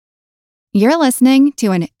You're listening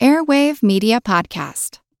to an Airwave Media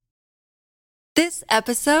Podcast. This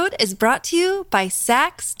episode is brought to you by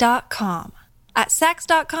Sax.com. At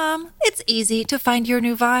Sax.com, it's easy to find your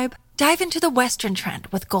new vibe. Dive into the Western trend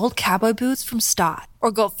with gold cowboy boots from Stott,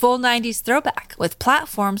 or go full 90s throwback with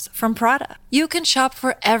platforms from Prada. You can shop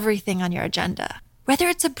for everything on your agenda, whether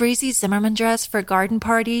it's a breezy Zimmermann dress for a garden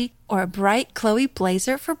party or a bright Chloe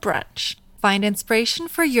blazer for brunch. Find inspiration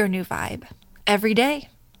for your new vibe every day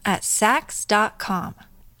at Sax.com.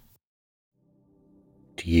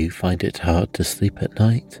 Do you find it hard to sleep at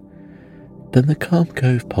night? Then the Calm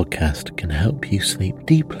Cove podcast can help you sleep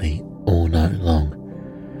deeply all night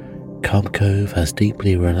long. Calm Cove has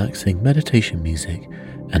deeply relaxing meditation music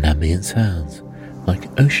and ambient sounds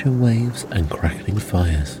like ocean waves and crackling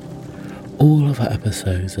fires. All of our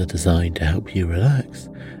episodes are designed to help you relax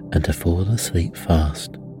and to fall asleep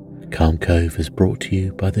fast. Calm Cove is brought to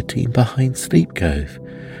you by the team behind Sleep Cove,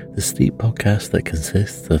 the sleep podcast that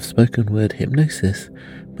consists of spoken word hypnosis,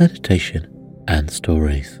 meditation, and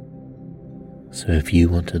stories. So if you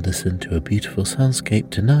want to listen to a beautiful soundscape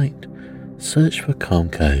tonight, search for Calm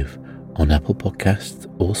Cove on Apple Podcasts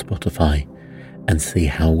or Spotify and see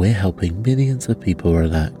how we're helping millions of people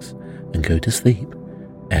relax and go to sleep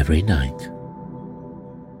every night.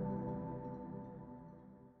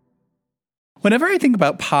 Whenever I think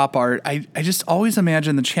about pop art, I just always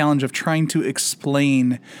imagine the challenge of trying to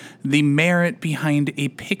explain the merit behind a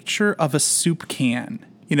picture of a soup can.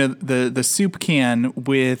 You know, the soup can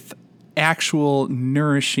with actual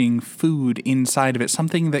nourishing food inside of it,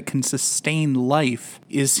 something that can sustain life,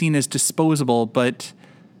 is seen as disposable, but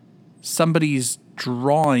somebody's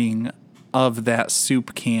drawing of that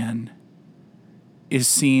soup can is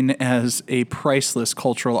seen as a priceless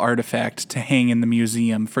cultural artifact to hang in the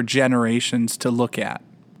museum for generations to look at.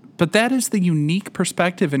 But that is the unique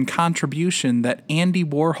perspective and contribution that Andy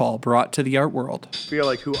Warhol brought to the art world. I feel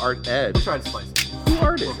like who art ed? We'll try to spice it. Who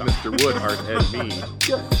art ed? Mr. Wood art ed me.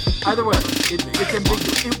 Good. Either way, it's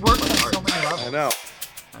ambiguous. It works on so many levels. I know.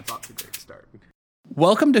 That's off to a great start.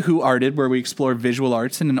 Welcome to Who Arted, where we explore visual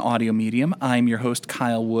arts in an audio medium. I'm your host,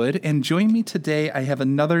 Kyle Wood, and joining me today, I have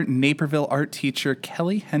another Naperville art teacher,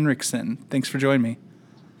 Kelly Henriksen. Thanks for joining me.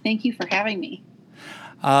 Thank you for having me.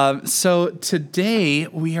 So today,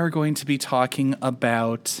 we are going to be talking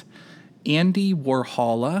about Andy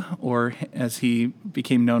Warhol, or as he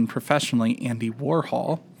became known professionally, Andy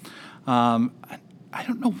Warhol. I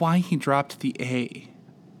don't know why he dropped the A.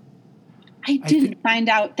 I didn't find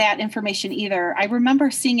out that information either. I remember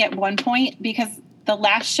seeing at one point because the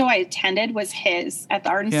last show I attended was his at the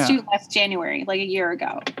Art Institute last January, like a year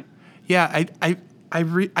ago. Yeah,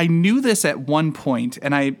 I knew this at one point,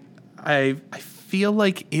 and I feel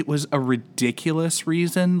like it was a ridiculous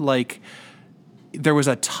reason. Like there was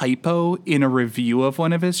a typo in a review of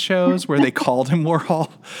one of his shows where they called him Warhol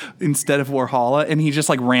instead of Warhola, and he just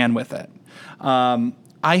like ran with it.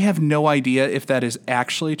 I have no idea if that is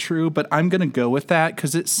actually true, but I'm going to go with that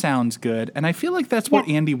because it sounds good. And I feel like that's what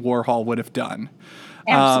Andy Warhol would have done.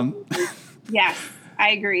 Absolutely. Yes,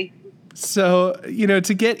 I agree. So,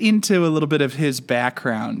 to get into a little bit of his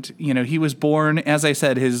background, he was born, as I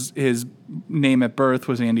said, his name at birth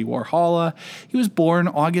was Andy Warhol. He was born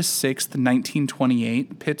August 6th,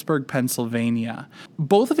 1928, Pittsburgh, Pennsylvania.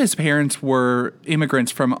 Both of his parents were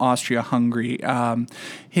immigrants from Austria-Hungary.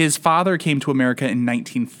 His father came to America in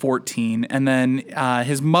 1914, and then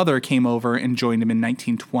his mother came over and joined him in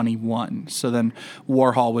 1921. So then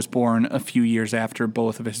Warhol was born a few years after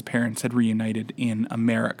both of his parents had reunited in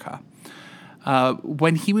America.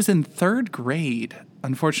 When he was in third grade,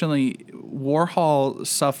 unfortunately, Warhol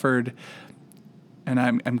suffered, and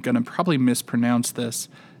I'm going to probably mispronounce this,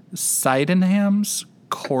 Sydenham's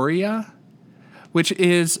chorea, which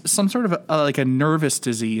is some sort of like a nervous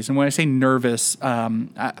disease. And when I say nervous,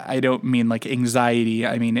 I don't mean like anxiety.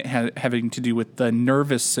 I mean it having to do with the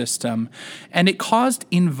nervous system. And it caused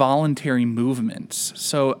involuntary movements.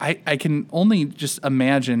 So I can only just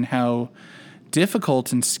imagine how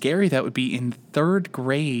difficult and scary that would be in third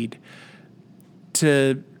grade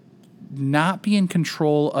to not be in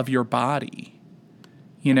control of your body,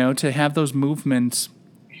 to have those movements.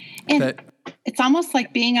 And it's almost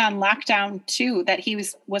like being on lockdown too, that he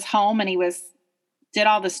was home and he did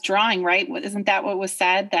all this drawing, right? Isn't that what was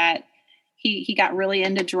said, that he got really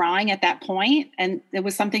into drawing at that point and it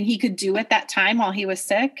was something he could do at that time while he was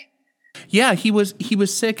sick? Yeah, he was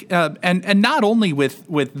sick, and not only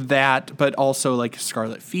with that, but also like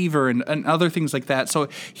scarlet fever and other things like that. So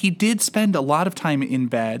he did spend a lot of time in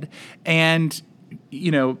bed, and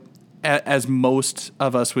as most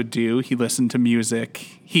of us would do, he listened to music,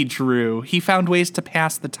 he drew, he found ways to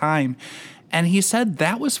pass the time, And he said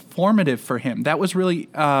that was formative for him. That was really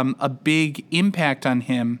a big impact on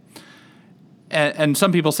him. And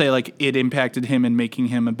some people say like it impacted him in making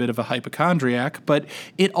him a bit of a hypochondriac, but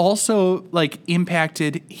it also like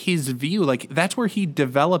impacted his view. Like that's where he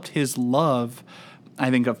developed his love, I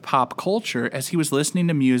think, of pop culture, as he was listening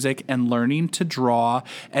to music and learning to draw.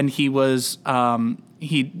 And he was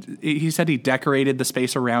he said he decorated the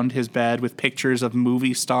space around his bed with pictures of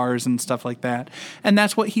movie stars and stuff like that. And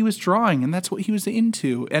that's what he was drawing, and that's what he was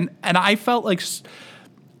into. And I felt like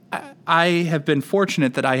I have been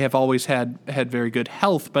fortunate that I have always had very good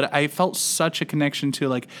health, but I felt such a connection to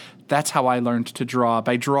like, that's how I learned to draw,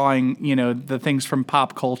 by drawing, the things from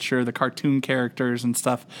pop culture, the cartoon characters and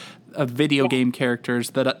stuff, video game characters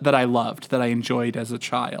that I loved, that I enjoyed as a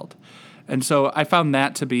child. And so I found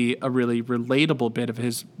that to be a really relatable bit of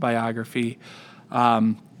his biography.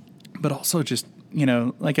 But also just,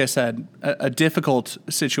 like I said, a difficult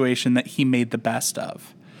situation that he made the best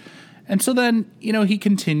of. And so then, he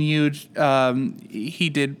continued. He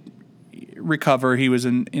did recover. He was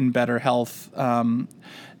in better health down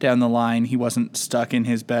the line. He wasn't stuck in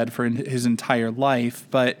his bed for his entire life.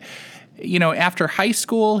 But, after high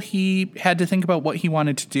school, he had to think about what he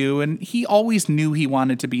wanted to do. And he always knew he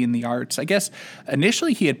wanted to be in the arts. I guess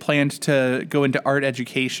initially he had planned to go into art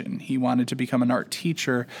education. He wanted to become an art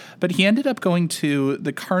teacher. But he ended up going to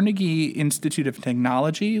the Carnegie Institute of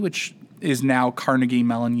Technology, which is now Carnegie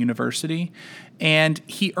Mellon University, and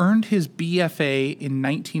he earned his BFA in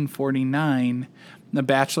 1949, the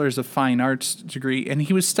Bachelor's of Fine Arts degree, and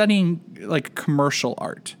he was studying like commercial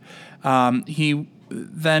art. He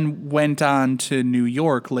then went on to New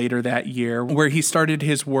York later that year, where he started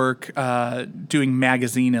his work doing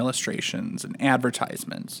magazine illustrations and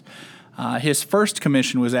advertisements. His first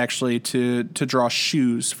commission was actually to draw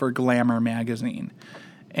shoes for Glamour magazine.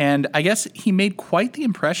 And I guess he made quite the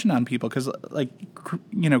impression on people because, like,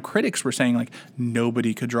 critics were saying, like,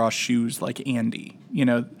 nobody could draw shoes like Andy,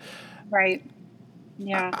 Right.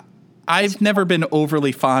 Yeah. I've never been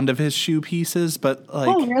overly fond of his shoe pieces, but, like...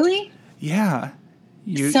 Oh, really? Yeah.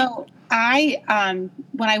 So I,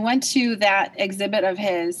 when I went to that exhibit of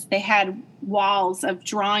his, they had walls of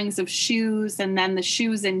drawings of shoes and then the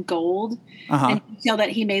shoes in gold and detail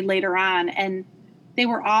that he made later on. And they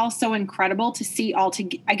were all so incredible to see all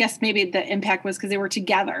together. I guess maybe the impact was because they were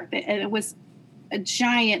together. And it was a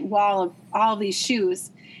giant wall of all of these shoes.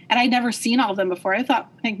 And I'd never seen all of them before. I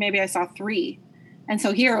think maybe I saw 3. And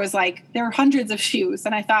so here it was like, there were hundreds of shoes.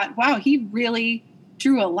 And I thought, wow, he really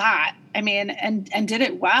drew a lot. I mean, and did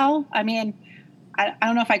it well. I mean, I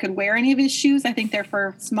don't know if I could wear any of his shoes. I think they're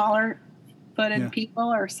for smaller footed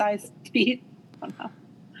people or size feet. I don't know.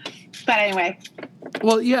 But anyway.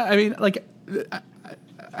 Well, yeah, I mean, like...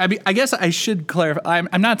 I guess I should clarify.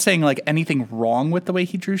 I'm not saying like anything wrong with the way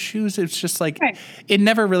he drew shoes. It's just like It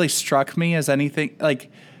never really struck me as anything. Like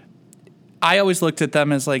I always looked at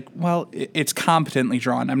them as like, well, it's competently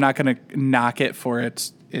drawn. I'm not going to knock it for his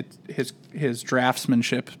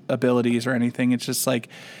draftsmanship abilities or anything. It's just like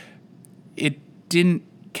it didn't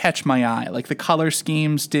catch my eye. Like the color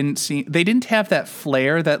schemes they didn't have that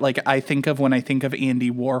flair that like I think of when I think of Andy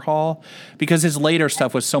Warhol, because his later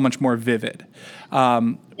stuff was so much more vivid.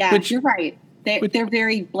 You're right. They're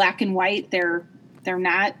very black and white. They're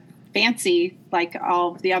not fancy like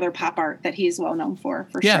all of the other pop art that he's well known for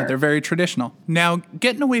sure. Yeah, they're very traditional. Now,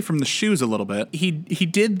 getting away from the shoes a little bit, he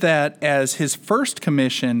did that as his first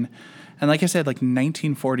commission, and like I said, like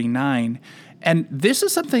 1949. And this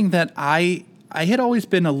is something that I had always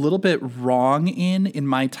been a little bit wrong in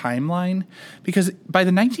my timeline, because by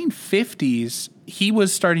the 1950s, he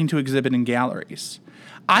was starting to exhibit in galleries.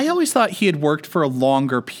 I always thought he had worked for a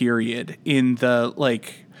longer period in the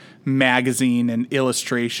like magazine and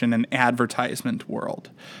illustration and advertisement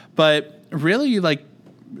world. But really, like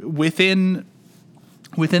within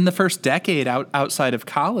the first decade outside of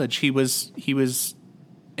college, he was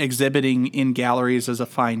exhibiting in galleries as a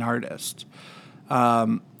fine artist.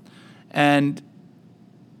 And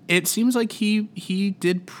it seems like he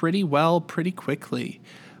did pretty well pretty quickly.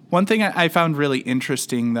 One thing I found really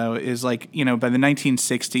interesting, though, is like, by the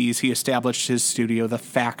 1960s, he established his studio, The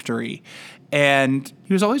Factory. And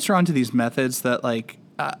he was always drawn to these methods that like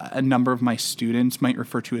a number of my students might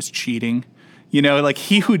refer to as cheating. Like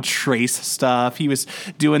he would trace stuff. He was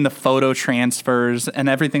doing the photo transfers and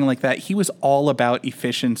everything like that. He was all about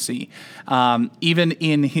efficiency. Even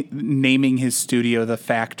in naming his studio The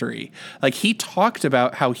Factory, like he talked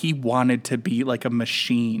about how he wanted to be like a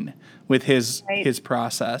machine with his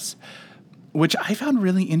process, which I found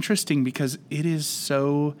really interesting because it is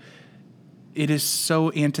so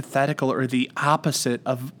antithetical, or the opposite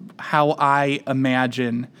of how I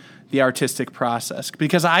imagine the artistic process,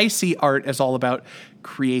 because I see art as all about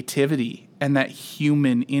creativity and that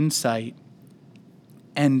human insight.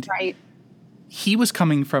 And he was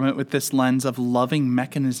coming from it with this lens of loving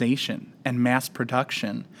mechanization and mass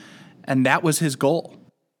production. And that was his goal.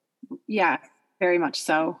 Yeah, very much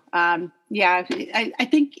so. I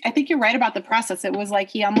think you're right about the process. It was like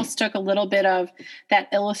he almost took a little bit of that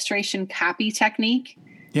illustration copy technique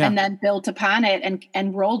and then built upon it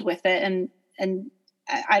and rolled with it. And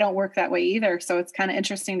I don't work that way either. So it's kind of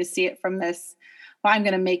interesting to see it from this, well, I'm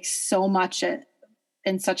going to make so much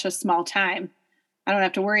in such a small time. I don't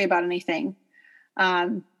have to worry about anything.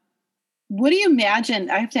 What do you imagine?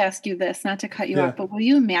 I have to ask you this, not to cut you off, but what do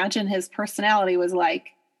you imagine his personality was like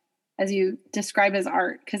as you describe his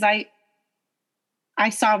art? Because I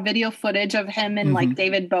saw video footage of him and like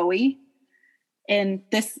David Bowie in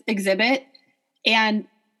this exhibit, and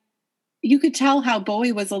you could tell how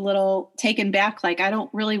Bowie was a little taken back. Like, I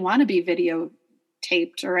don't really want to be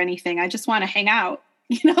videotaped or anything. I just want to hang out,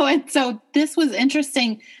 And so this was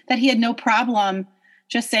interesting that he had no problem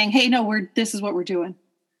just saying, hey, no, this is what we're doing.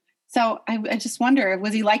 So I just wonder,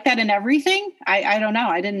 was he like that in everything? I don't know.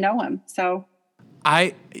 I didn't know him. So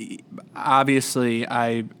I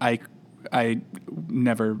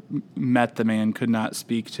never met the man, could not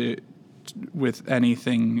speak to with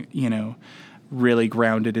anything, really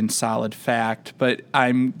grounded in solid fact, but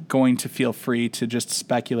I'm going to feel free to just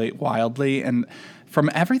speculate wildly. And from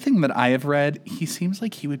everything that I have read, he seems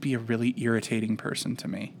like he would be a really irritating person to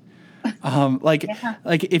me. Like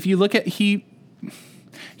if you look at, he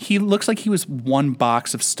looks like he was one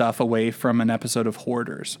box of stuff away from an episode of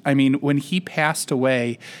Hoarders. I mean, when he passed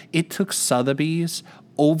away, it took Sotheby's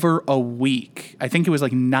over a week. I think it was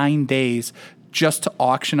like 9 days just to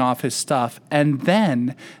auction off his stuff. And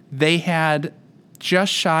then they had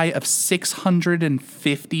just shy of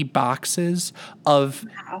 650 boxes of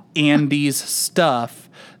Andy's stuff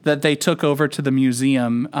that they took over to the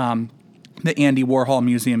museum, the Andy Warhol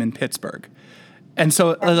Museum in Pittsburgh. And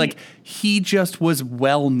so, like, he just was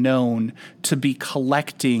well known to be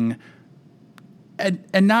collecting,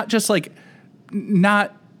 and not just like,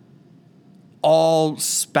 not all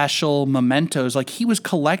special mementos. Like, he was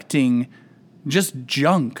collecting just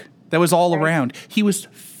junk that was all around. He was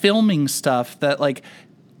filming stuff that, like,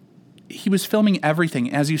 he was filming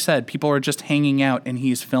everything. As you said, people are just hanging out and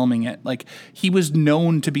he's filming it. Like, he was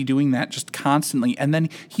known to be doing that just constantly. And then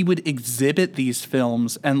he would exhibit these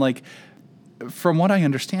films, and, like, from what I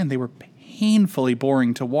understand, they were painfully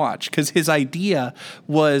boring to watch because his idea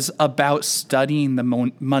was about studying the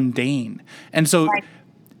mundane. And so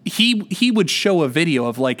he would show a video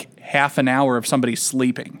of like half an hour of somebody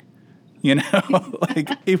sleeping,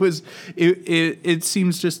 like it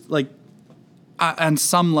seems just like on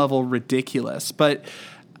some level ridiculous, but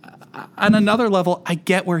on another level, I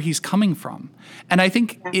get where he's coming from. And I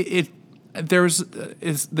think there's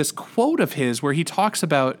this quote of his where he talks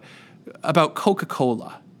about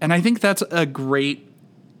Coca-Cola. And I think that's a great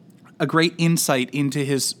insight into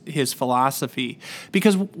his philosophy,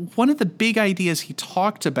 because one of the big ideas he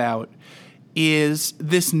talked about is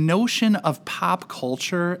this notion of pop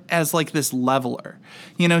culture as like this leveler.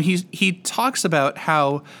 He talks about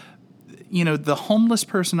how, the homeless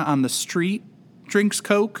person on the street drinks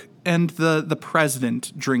Coke and the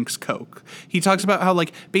president drinks Coke. He talks about how,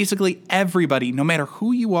 like, basically everybody, no matter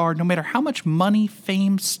who you are, no matter how much money,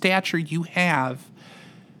 fame, stature you have,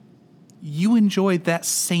 you enjoy that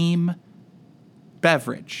same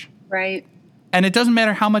beverage. Right. And it doesn't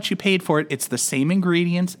matter how much you paid for it. It's the same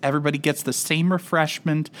ingredients. Everybody gets the same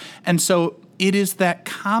refreshment. And so it is that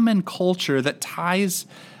common culture that ties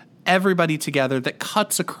everybody together, that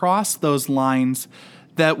cuts across those lines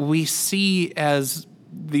that we see as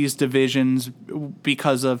these divisions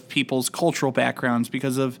because of people's cultural backgrounds,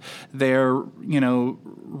 because of their,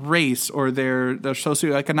 race or their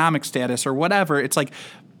socioeconomic status or whatever. It's like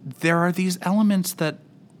there are these elements that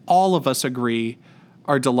all of us agree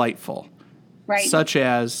are delightful, right? Such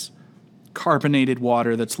as carbonated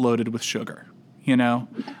water that's loaded with sugar.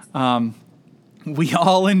 We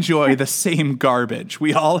all enjoy the same garbage.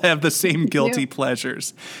 We all have the same guilty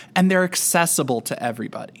pleasures, and they're accessible to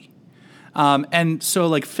everybody. And so,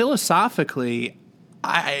 like, philosophically,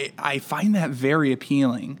 I find that very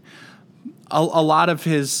appealing. A lot of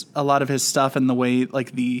his stuff, and the way,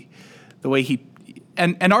 like, the way he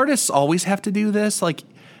and artists always have to do this. Like,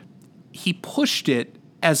 he pushed it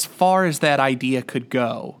as far as that idea could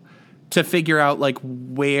go to figure out, like,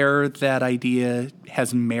 where that idea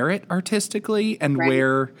has merit artistically and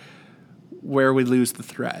where we lose the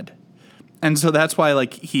thread. And so that's why,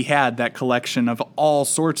 like, he had that collection of all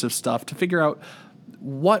sorts of stuff to figure out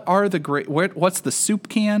what are the what's the soup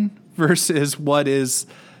can, versus what is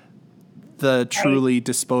the truly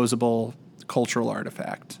disposable cultural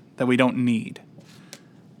artifact that we don't need.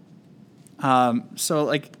 So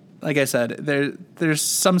like I said, there's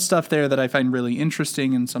some stuff there that I find really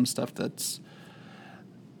interesting, and some stuff that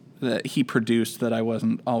he produced that I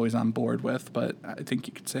wasn't always on board with. But I think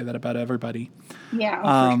you could say that about everybody.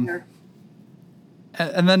 Yeah, for sure.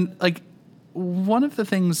 And then, like, one of the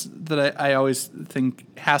things that I always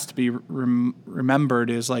think has to be remembered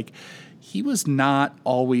is, like, he was not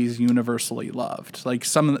always universally loved. Like,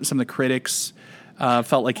 some of the critics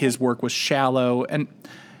felt like his work was shallow, and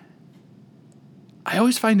I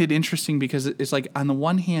always find it interesting because it's like, on the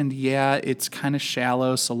one hand, yeah, it's kind of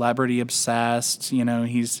shallow, celebrity obsessed. You know,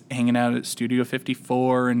 he's hanging out at Studio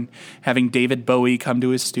 54 and having David Bowie come to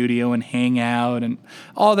his studio and hang out and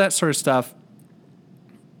all that sort of stuff.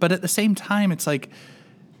 But at the same time, it's like,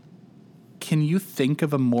 can you think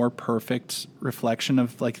of a more perfect reflection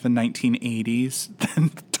of, like, the 1980s than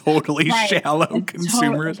totally shallow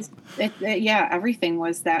consumerism? Yeah, everything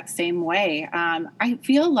was that same way. I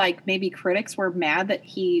feel like maybe critics were mad that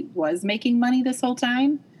he was making money this whole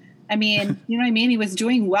time. I mean, you know what I mean? He was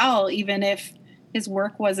doing well, even if his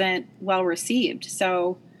work wasn't well received.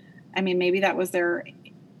 So, I mean, maybe that was their,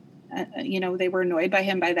 they were annoyed by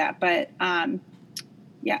him by that. But,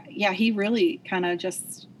 yeah, he really kind of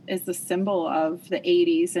just is the symbol of the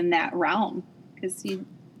 80s in that realm, because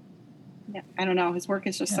I don't know, his work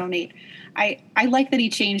is just so neat. I like that he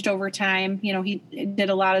changed over time. You know, he did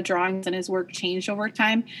a lot of drawings and his work changed over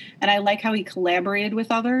time. And I like how he collaborated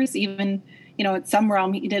with others, even, you know, at some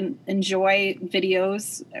realm he didn't enjoy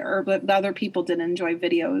videos, or the other people didn't enjoy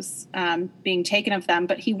videos being taken of them,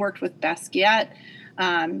 but he worked with Basquiat,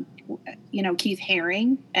 Keith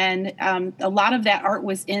Haring, and a lot of that art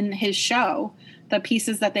was in his show, the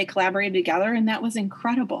pieces that they collaborated together, and that was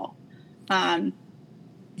incredible.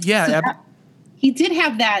 He did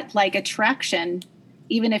have that, like, attraction,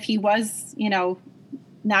 even if he was, you know,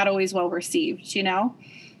 not always well received, you know.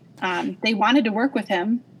 They wanted to work with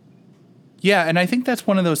him. Yeah, and I think that's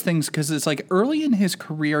one of those things, because it's like early in his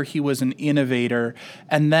career he was an innovator,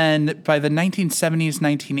 and then by the 1970s,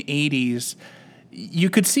 1980s, you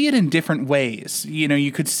could see it in different ways. You know,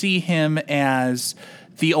 you could see him as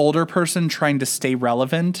the older person trying to stay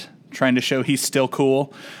relevant, trying to show he's still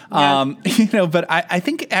cool. Yeah. But I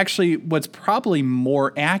think actually what's probably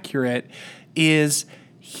more accurate is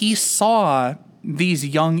he saw these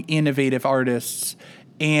young, innovative artists,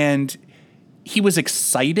 and he was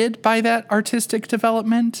excited by that artistic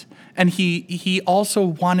development, and he also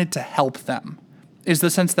wanted to help them, is the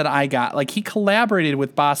sense that I got. Like, he collaborated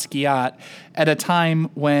with Basquiat at a time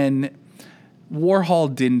when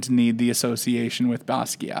Warhol didn't need the association with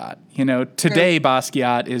Basquiat. You know, today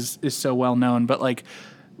Basquiat is so well known, but, like,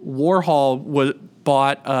 Warhol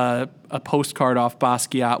bought a postcard off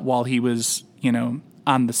Basquiat while he was, you know,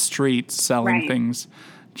 on the street selling things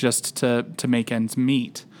just to make ends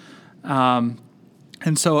meet.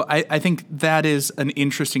 And so I think that is an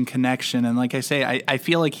interesting connection. And like I say, I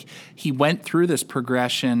feel like he went through this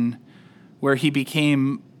progression where he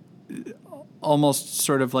became almost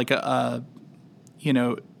sort of like an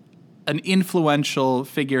influential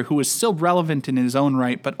figure who was still relevant in his own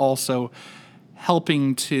right, but also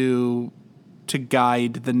helping to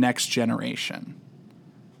guide the next generation,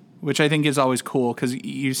 which I think is always cool, because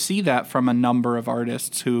you see that from a number of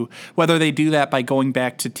artists who, whether they do that by going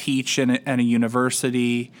back to teach at a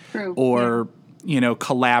university or,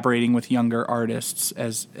 collaborating with younger artists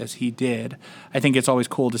as he did, I think it's always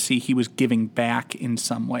cool to see he was giving back in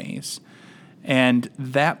some ways. And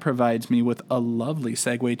that provides me with a lovely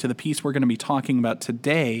segue to the piece we're going to be talking about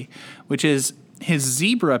today, which is his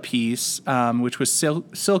Zebra piece, which was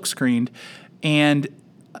silk screened. And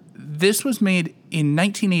this was made in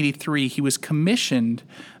 1983. He was commissioned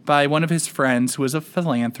by one of his friends who was a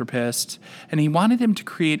philanthropist, and he wanted him to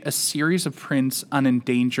create a series of prints on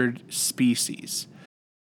endangered species.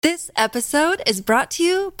 This episode is brought to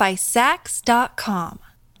you by Saks.com.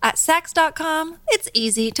 At Saks.com, it's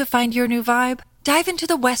easy to find your new vibe. Dive into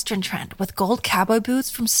the Western trend with gold cowboy boots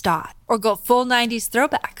from Stott, or go full 90s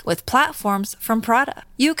throwback with platforms from Prada.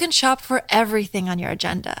 You can shop for everything on your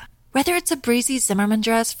agenda, whether it's a breezy Zimmermann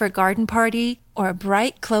dress for a garden party or a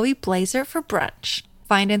bright Chloe blazer for brunch.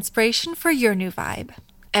 Find inspiration for your new vibe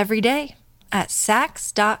every day at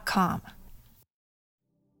Saks.com.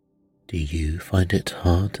 Do you find it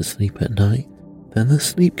hard to sleep at night? Then the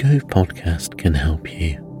Sleep Cove podcast can help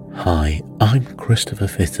you. Hi, I'm Christopher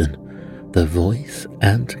Fitton, the voice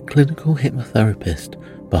and clinical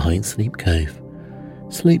hypnotherapist behind Sleep Cove.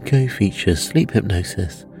 Sleep Cove features sleep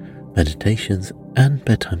hypnosis, meditations, and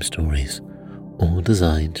bedtime stories, all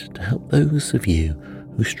designed to help those of you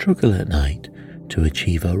who struggle at night to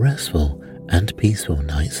achieve a restful and peaceful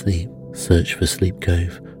night's sleep. Search for Sleep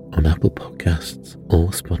Cove on Apple Podcasts or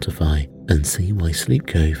Spotify and see why Sleep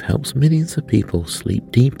Cove helps millions of people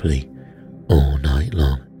sleep deeply all night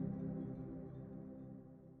long.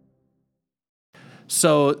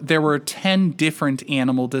 So there were 10 different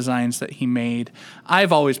animal designs that he made.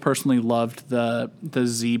 I've always personally loved the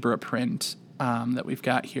zebra print that we've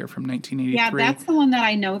got here from 1983. Yeah, that's the one that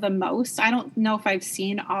I know the most. I don't know if I've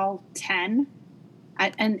seen all 10.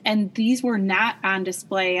 And these were not on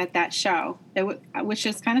display at that show, which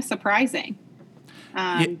is kind of surprising.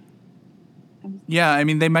 Yeah, I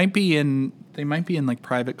mean they might be in like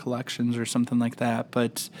private collections or something like that,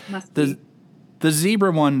 but the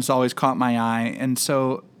zebra one's always caught my eye, and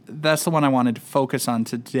so that's the one I wanted to focus on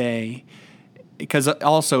today, because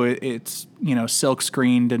also it's silk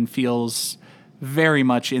screened and feels very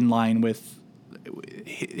much in line with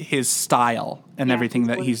his style and everything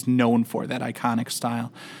that he's known for, that iconic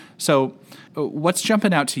style. So what's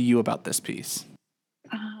jumping out to you about this piece?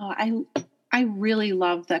 I really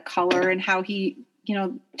love the color and how he,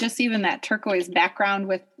 just even that turquoise background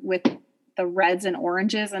with the reds and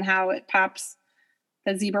oranges and how it pops,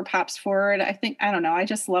 the zebra pops forward. I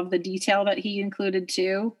just love the detail that he included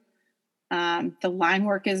too. The line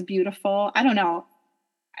work is beautiful. I don't know.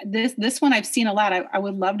 This one I've seen a lot. I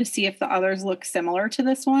would love to see if the others look similar to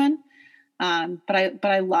this one. But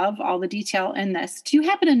I love all the detail in this. Do you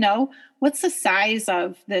happen to know what's the size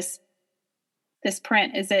of this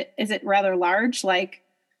print? Is it rather large?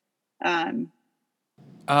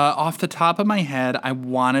 Off the top of my head, I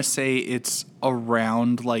want to say it's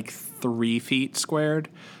around like 3 feet squared,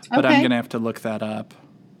 but I'm gonna have to look that up.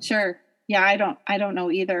 Sure. Yeah, I don't know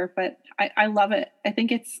either, but I love it. I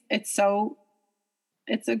think it's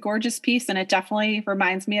a gorgeous piece, and it definitely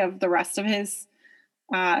reminds me of the rest of his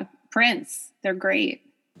prints. They're great.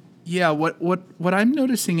 Yeah, what I'm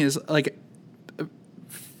noticing is like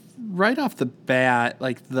right off the bat,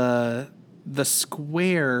 like the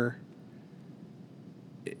square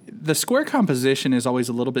composition is always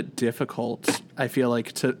a little bit difficult, I feel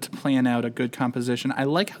like, to plan out a good composition. I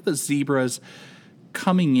like how the zebra's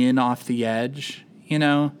coming in off the edge,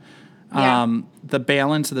 Yeah. The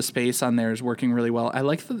balance of the space on there is working really well. I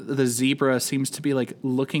like the zebra seems to be like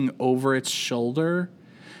looking over its shoulder,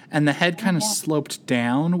 and the head kind of sloped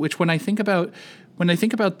down, which when I think about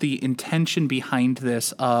the intention behind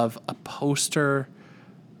this of a poster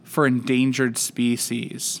for endangered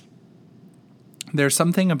species, there's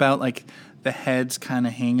something about like the head's kind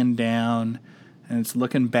of hanging down and it's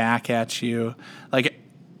looking back at you. Like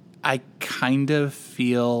I kind of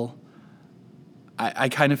feel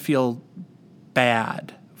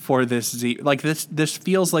bad for this like this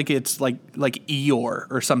feels like it's like Eeyore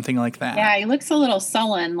or something like that. Yeah, he looks a little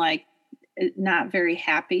sullen, like not very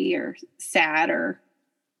happy or sad or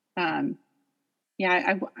I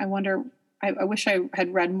wonder. I wish I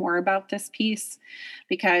had read more about this piece,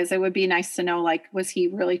 because it would be nice to know, like, was he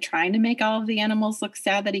really trying to make all of the animals look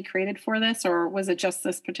sad that he created for this, or was it just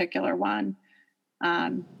this particular one?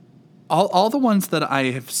 All the ones that I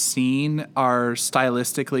have seen are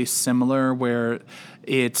stylistically similar, where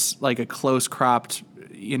it's like a close cropped,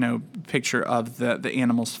 picture of the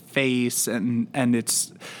animal's face, and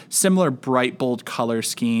it's similar bright, bold color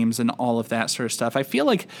schemes and all of that sort of stuff. I feel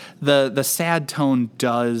like the sad tone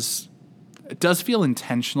does feel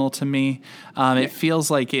intentional to me. It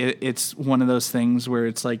feels like it's one of those things where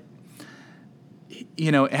it's like,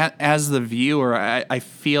 as the viewer, I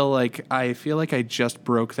feel like I just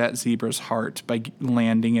broke that zebra's heart by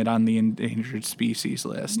landing it on the endangered species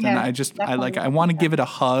list. Yeah, and I want to give it a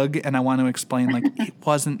hug, and I want to explain, like, it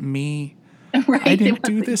wasn't me. Right, I didn't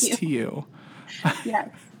do this to you. Yes.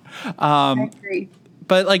 I agree.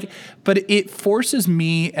 But it forces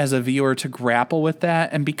me as a viewer to grapple with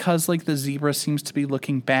that. And because like the zebra seems to be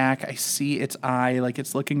looking back, I see its eye, like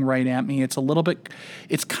it's looking right at me. It's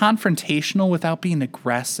it's confrontational without being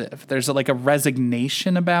aggressive. There's a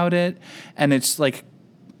resignation about it. And it's like,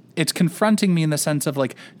 it's confronting me in the sense of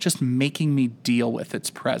like just making me deal with its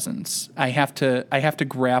presence. I have to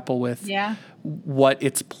grapple with what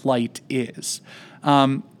its plight is.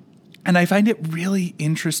 And I find it really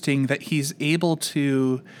interesting that he's able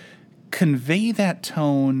to convey that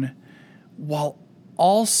tone while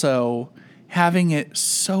also having it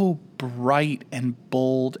so bright and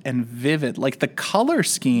bold and vivid. Like the color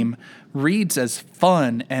scheme reads as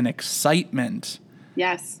fun and excitement.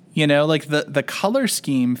 Yes. Like the color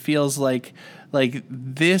scheme feels like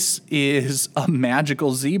this is a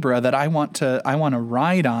magical zebra that I want to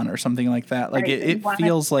ride on or something like that. Like it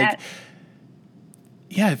feels like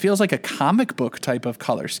it feels like a comic book type of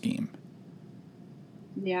color scheme.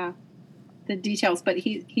 Yeah. The details, but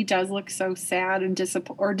he does look so sad and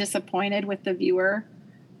disappointed with the viewer.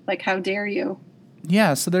 Like, how dare you?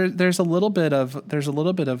 Yeah, so there's a little bit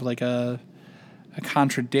of like a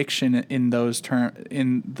contradiction in those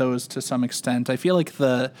to some extent. I feel like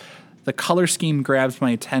the color scheme grabs my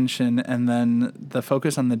attention, and then the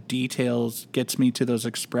focus on the details gets me to those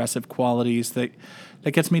expressive qualities that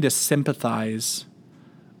gets me to sympathize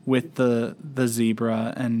with the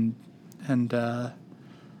zebra, and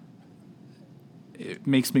it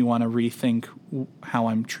makes me want to rethink how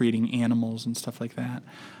I'm treating animals and stuff like that.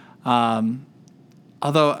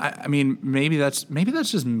 Although I mean, maybe that's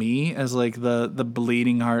just me as like the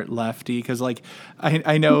bleeding heart lefty, because like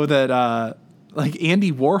I know that like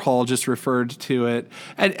Andy Warhol just referred to it,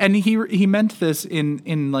 and he meant this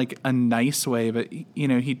in like a nice way, but you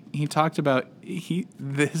know he talked about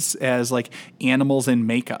this as like animals in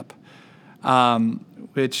makeup,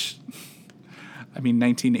 which. I mean,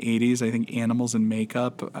 1980s, I think animals in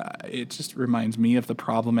makeup, it just reminds me of the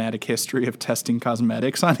problematic history of testing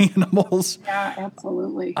cosmetics on animals. Yeah,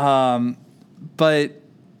 absolutely. But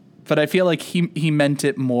I feel like he meant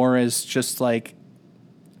it more as just like,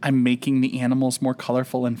 I'm making the animals more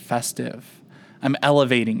colorful and festive. I'm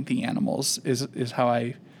elevating the animals is how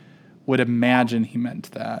I would imagine he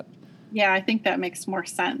meant that. Yeah, I think that makes more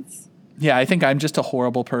sense. Yeah, I think I'm just a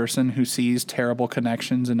horrible person who sees terrible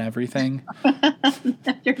connections in everything.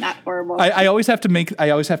 You're not horrible. I always have to make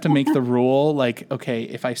the rule, like, okay,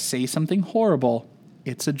 if I say something horrible,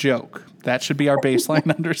 it's a joke. That should be our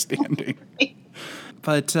baseline understanding.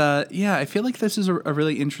 But yeah, I feel like this is a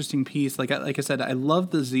really interesting piece. Like I said, I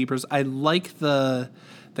love the zebras. I like the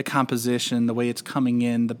composition, the way it's coming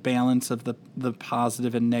in, the balance of the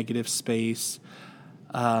positive and negative space.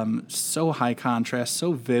 So high contrast,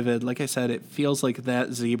 so vivid. Like I said, it feels like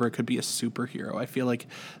that zebra could be a superhero. I feel like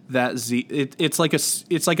that it's like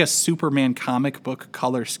a Superman comic book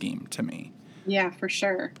color scheme to me. Yeah, for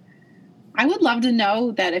sure. I would love to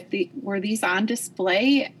know that if were these on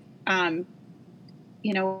display,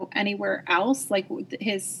 you know, anywhere else, like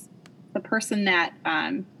the person that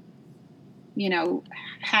you know,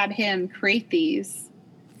 had him create these,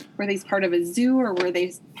 were these part of a zoo, or were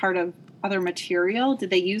they part of other material?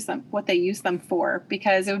 Did they use them, what they use them for?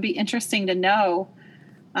 Because it would be interesting to know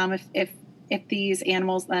if these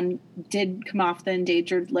animals then did come off the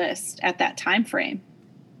endangered list at that time frame,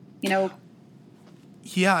 you know.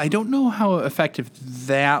 Yeah, I don't know how effective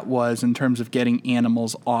that was in terms of getting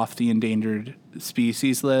animals off the endangered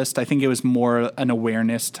species list. I think it was more an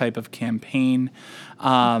awareness type of campaign.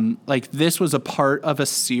 Like this was a part of a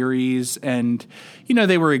series, and, you know,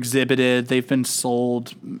 they were exhibited, they've been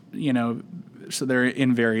sold, you know, so they're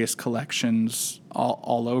in various collections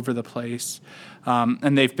all over the place.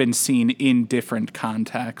 And they've been seen in different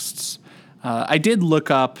contexts. I did look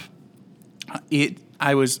up it.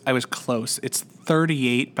 I was close. It's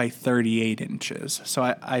 38 by 38 inches. So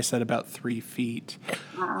I said about 3 feet.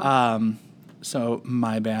 Wow. So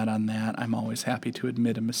my bad on that. I'm always happy to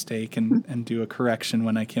admit a mistake and do a correction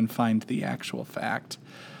when I can find the actual fact.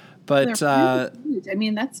 But I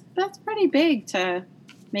mean, that's pretty big to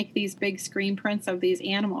make these big screen prints of these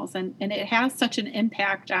animals, and it has such an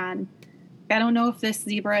impact on. I don't know if this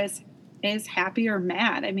zebra is happy or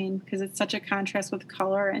mad. I mean, because it's such a contrast with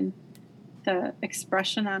color and the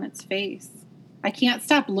expression on its face. I can't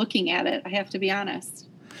stop looking at it. I have to be honest.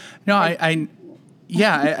 No, I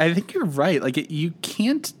think you're right. Like you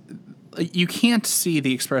can't see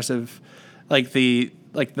the expressive, like the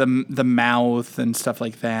mouth and stuff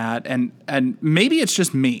like that. And maybe it's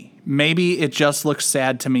just me. Maybe it just looks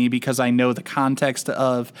sad to me because I know the context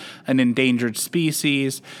of an endangered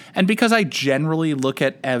species, and because I generally look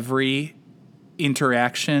at every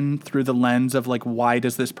interaction through the lens of like, why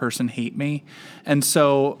does this person hate me? And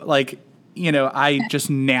so, like, you know, I just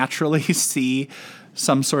naturally see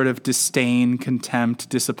some sort of disdain, contempt,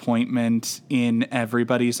 disappointment in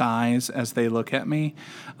everybody's eyes as they look at me.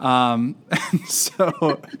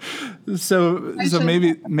 So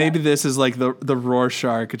maybe this is like the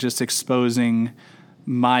Rorschach just exposing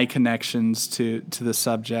my connections to the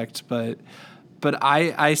subject, but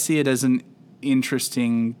I see it as an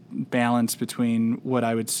interesting balance between what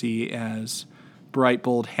I would see as bright,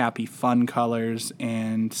 bold, happy, fun colors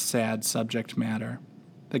and sad subject matter.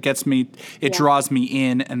 That gets me, it draws me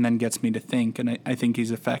in and then gets me to think, and I think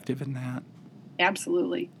he's effective in that.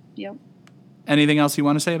 Absolutely. Yep. Anything else you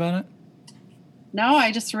want to say about it? No,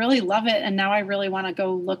 I just really love it, and now I really want to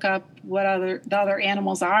go look up what the other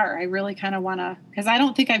animals are. I really kind of want to, because I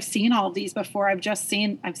don't think I've seen all of these before. I've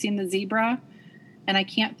seen the zebra, And I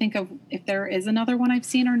can't think of if there is another one I've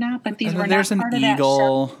seen or not, but these were not There's part an of that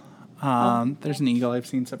eagle. show. There's an eagle I've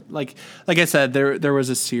seen. Like I said, there was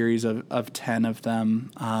a series of 10 of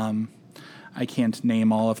them. I can't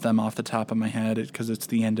name all of them off the top of my head because it's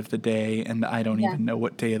the end of the day, and I don't even know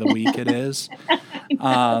what day of the week it is.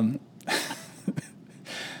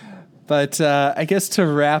 But I guess to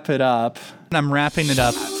wrap it up, I'm wrapping it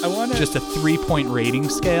up. I want just a 3-point rating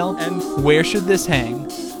scale. And where should this hang?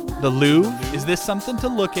 The Louvre? Is this something to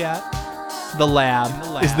look at? The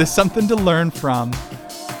lab? Is this something to learn from?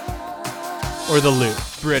 Or the Louvre?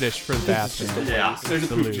 British for the bathroom. Yeah. There's a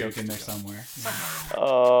poop joke in there somewhere.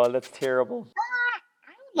 Oh, that's terrible.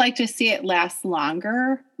 I would like to see it last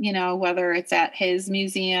longer, whether it's at his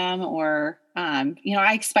museum or,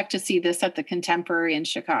 I expect to see this at the Contemporary in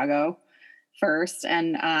Chicago first.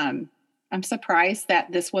 And I'm surprised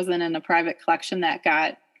that this wasn't in a private collection that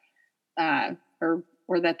got,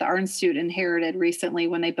 or that the Art Institute inherited recently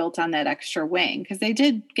when they built on that extra wing, because they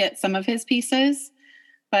did get some of his pieces,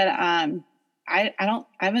 but I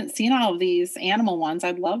haven't seen all of these animal ones.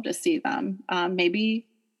 I'd love to see them. Maybe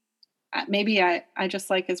I just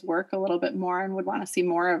like his work a little bit more and would want to see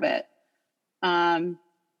more of it. I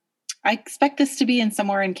expect this to be in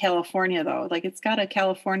somewhere in California though. Like it's got a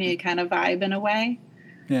California kind of vibe in a way.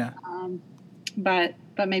 Yeah. But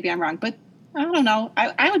maybe I'm wrong, but I don't know.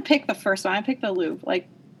 I would pick the first one. I pick the Louvre, like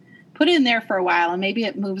put it in there for a while and maybe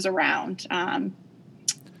it moves around.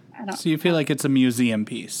 So you feel like it's a museum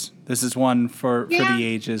piece. This is one for the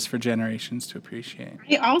ages, for generations to appreciate.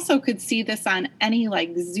 I also could see this on any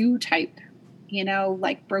like zoo type,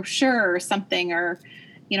 like brochure or something, or,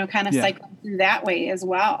 kind of cycling through that way as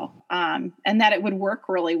well. And that it would work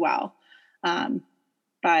really well.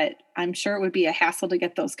 But I'm sure it would be a hassle to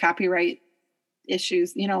get those copyright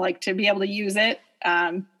issues, like to be able to use it.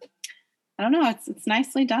 I don't know. It's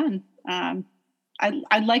nicely done.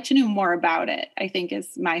 I'd like to know more about it, I think is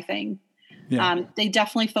my thing. Yeah. They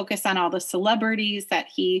definitely focus on all the celebrities that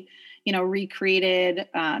he, recreated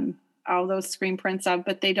all those screen prints of,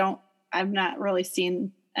 but I've not really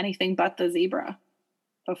seen anything but the zebra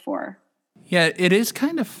before. Yeah, it is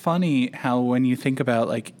kind of funny how when you think about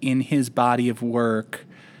like in his body of work,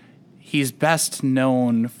 he's best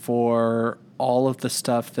known for all of the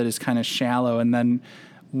stuff that is kind of shallow. And then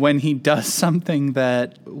when he does something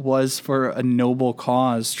that was for a noble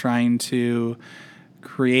cause, trying to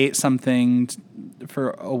create something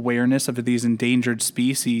for awareness of these endangered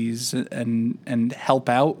species and help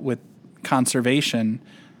out with conservation,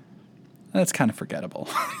 that's kind of forgettable.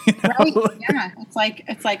 Right? Yeah. It's like,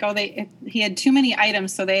 he had too many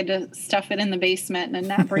items, so they had to stuff it in the basement and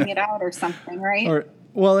not bring it out or something, right?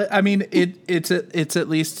 Well, I mean, it's at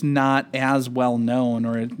least not as well known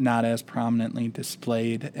or not as prominently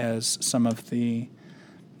displayed as some of the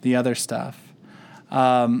other stuff.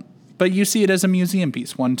 But you see it as a museum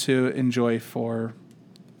piece, one to enjoy for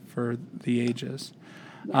the ages.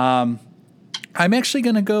 I'm actually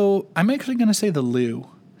gonna say the Lou.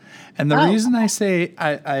 And the reason I say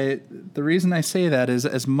that is,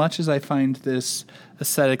 as much as I find this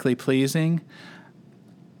aesthetically pleasing,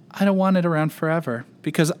 I don't want it around forever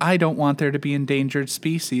because I don't want there to be endangered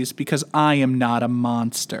species because I am not a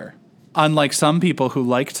monster. Unlike some people who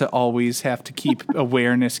like to always have to keep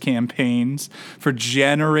awareness campaigns for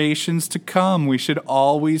generations to come, we should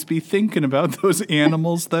always be thinking about those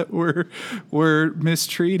animals that we're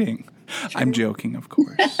mistreating. True. I'm joking, of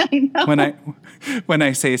course. I know. When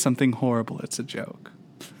I say something horrible, it's a joke.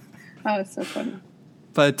 Oh, it's so funny.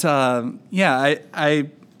 But I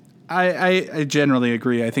generally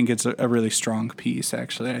agree. I think it's a really strong piece,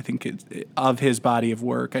 actually. I think of his body of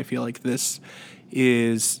work, I feel like this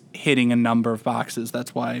is hitting a number of boxes.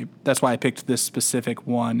 That's why I picked this specific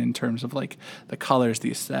one in terms of like the colors,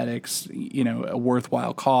 the aesthetics, a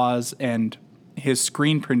worthwhile cause, and his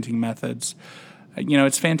screen printing methods.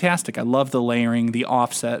 It's fantastic. I love the layering, the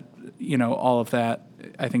offset, all of that.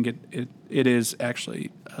 I think it is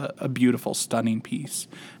actually a beautiful, stunning piece,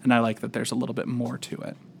 and I like that there's a little bit more to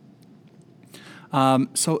it.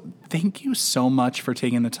 So thank you so much for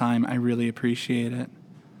taking the time. I really appreciate it.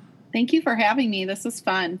 Thank you for having me. This is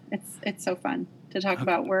fun. It's so fun to talk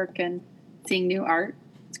about work and seeing new art.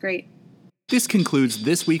 It's great. This concludes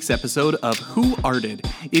this week's episode of Who Arted.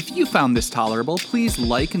 If you found this tolerable, please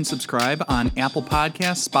like and subscribe on Apple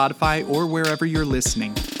Podcasts, Spotify, or wherever you're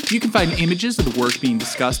listening. You can find images of the work being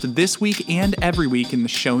discussed this week and every week in the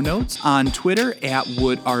show notes, on Twitter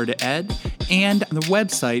 @WoodArtEd, and on the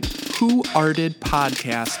website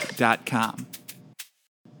whoartedpodcast.com.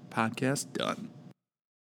 Podcast done.